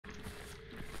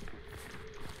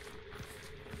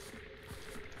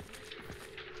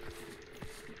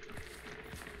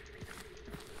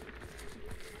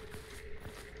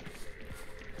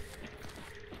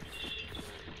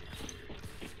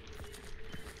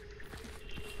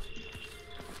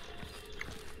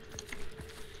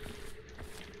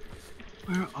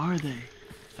Where are they?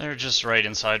 They're just right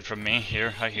inside from me.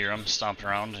 Here, I hear them stomping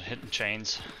around and hitting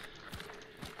chains.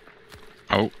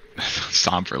 Oh,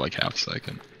 stomp for like half a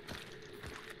second.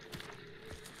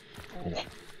 Oh.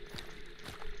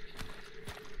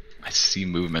 I see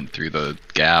movement through the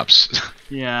gaps.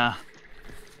 Yeah.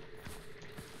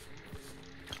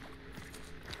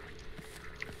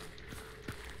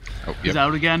 Oh, He's yep.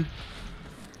 out again.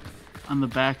 On the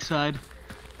backside.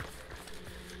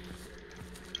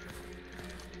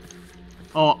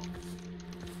 Oh.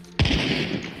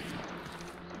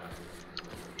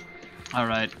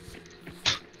 Alright.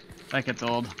 That gets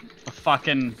old. A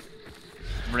fucking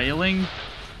railing?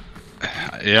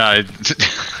 Yeah,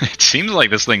 it seems like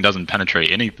this thing doesn't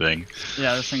penetrate anything.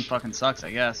 Yeah, this thing fucking sucks,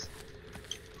 I guess.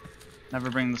 Never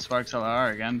bring the Sparks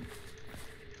LR again.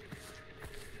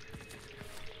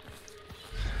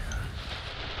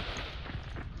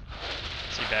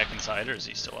 Is he back inside or is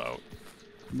he still out?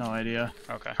 No idea.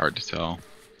 Okay. Hard to tell.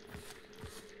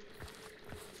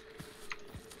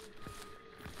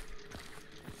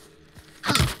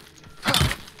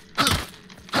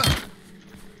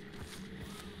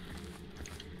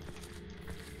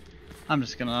 I'm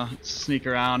just gonna sneak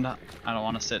around. I don't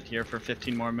want to sit here for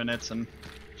 15 more minutes and...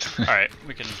 Alright,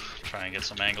 we can try and get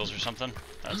some angles or something.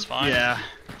 That's fine. Yeah.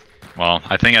 Well,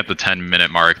 I think at the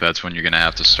 10-minute mark, that's when you're going to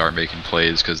have to start making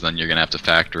plays, because then you're going to have to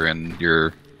factor in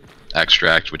your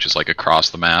extract, which is like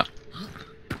across the map.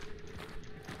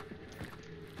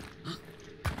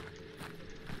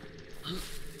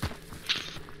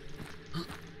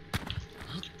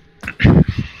 Trying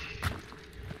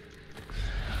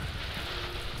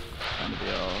to be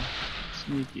all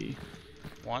sneaky.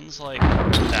 One's like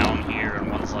down here and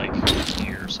one's like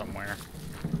here somewhere.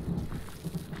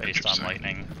 Based on Interesting.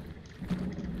 lightning.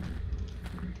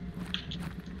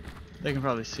 They can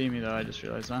probably see me though, I just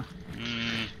realized, huh?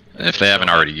 If they haven't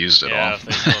already used it yeah, all. if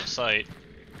they still have sight.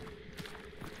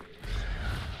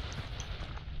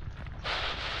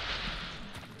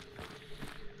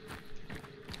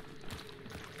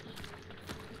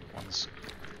 One's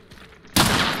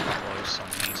close on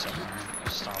me somewhere,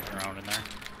 stomping around in there.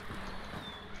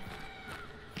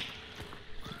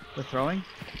 They're throwing?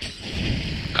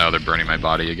 Oh, they're burning my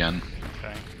body again.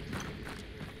 Okay.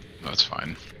 That's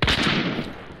fine.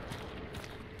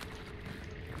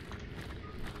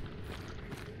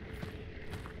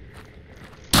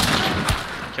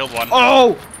 Killed one.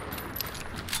 Oh!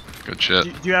 Good shit.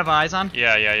 Do you have eyes on?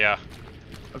 Yeah.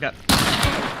 Okay.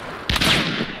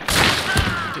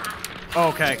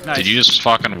 Okay, nice. Did you just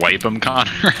fucking wipe him,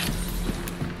 Connor?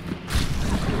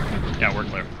 Yeah, we're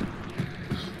clear.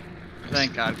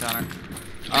 Thank God, Connor.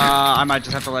 I might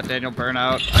just have to let Daniel burn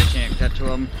out. I can't get to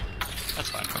him. That's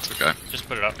fine. That's okay. Just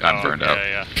put it up. I'm burned out.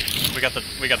 Yeah. We got the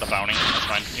bounty. That's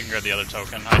fine. You can grab the other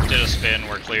token. I did a spin.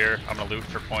 We're clear. I'm gonna loot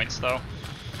for points though.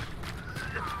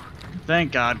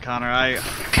 Thank God, Connor.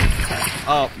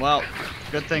 Oh, well,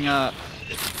 good thing,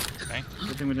 Okay.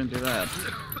 good thing we didn't do that.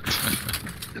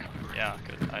 Yeah.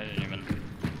 Good. I didn't even.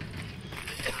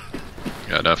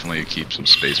 Yeah, definitely keep some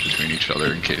space between each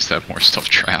other in case they have more stuff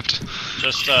trapped.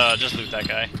 Just loot that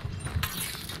guy.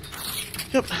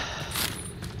 Yep.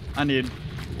 I need...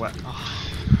 what? Oh,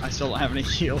 I still don't have any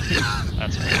healing.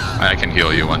 That's okay. I can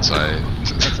heal you once I...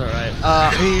 That's alright.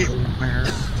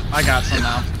 I got some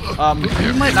now.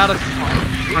 We might not have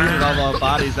healed all the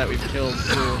bodies that we've killed,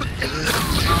 too.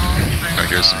 Oh,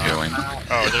 here's some healing.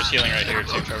 Oh, there's healing right here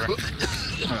too, Trevor.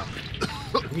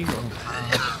 What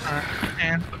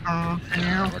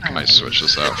can I switch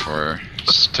this out for?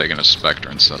 Just taking a Spectre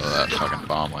instead of that fucking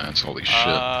bomb lance. Holy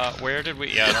shit. Where did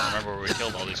we? Yeah, I don't remember where we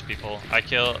killed all these people.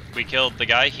 We killed the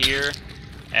guy here,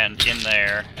 and in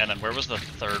there, and then where was the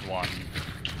third one?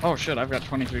 Oh shit, I've got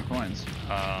 23 coins.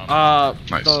 Nice.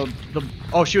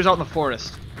 Oh, she was out in the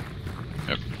forest.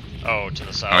 Yep. Oh, to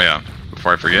the south. Oh yeah,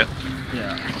 before I forget.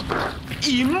 Yeah.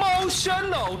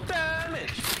 Emotional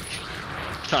damage.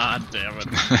 God damn it.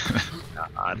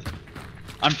 God.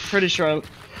 I'm pretty sure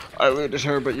I looted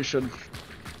her, but you should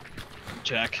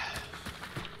check.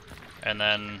 And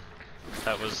then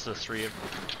that was the three of.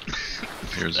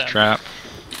 Here's a them. trap.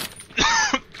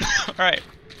 All right.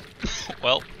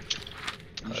 Well,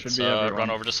 That should let's be everyone. run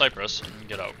over to Cyprus and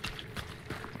get out.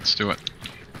 Let's do it.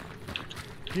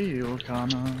 Heal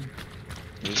Connor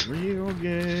is real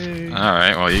gay.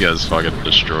 Alright, well you guys fucking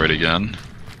destroyed again.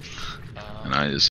 And I just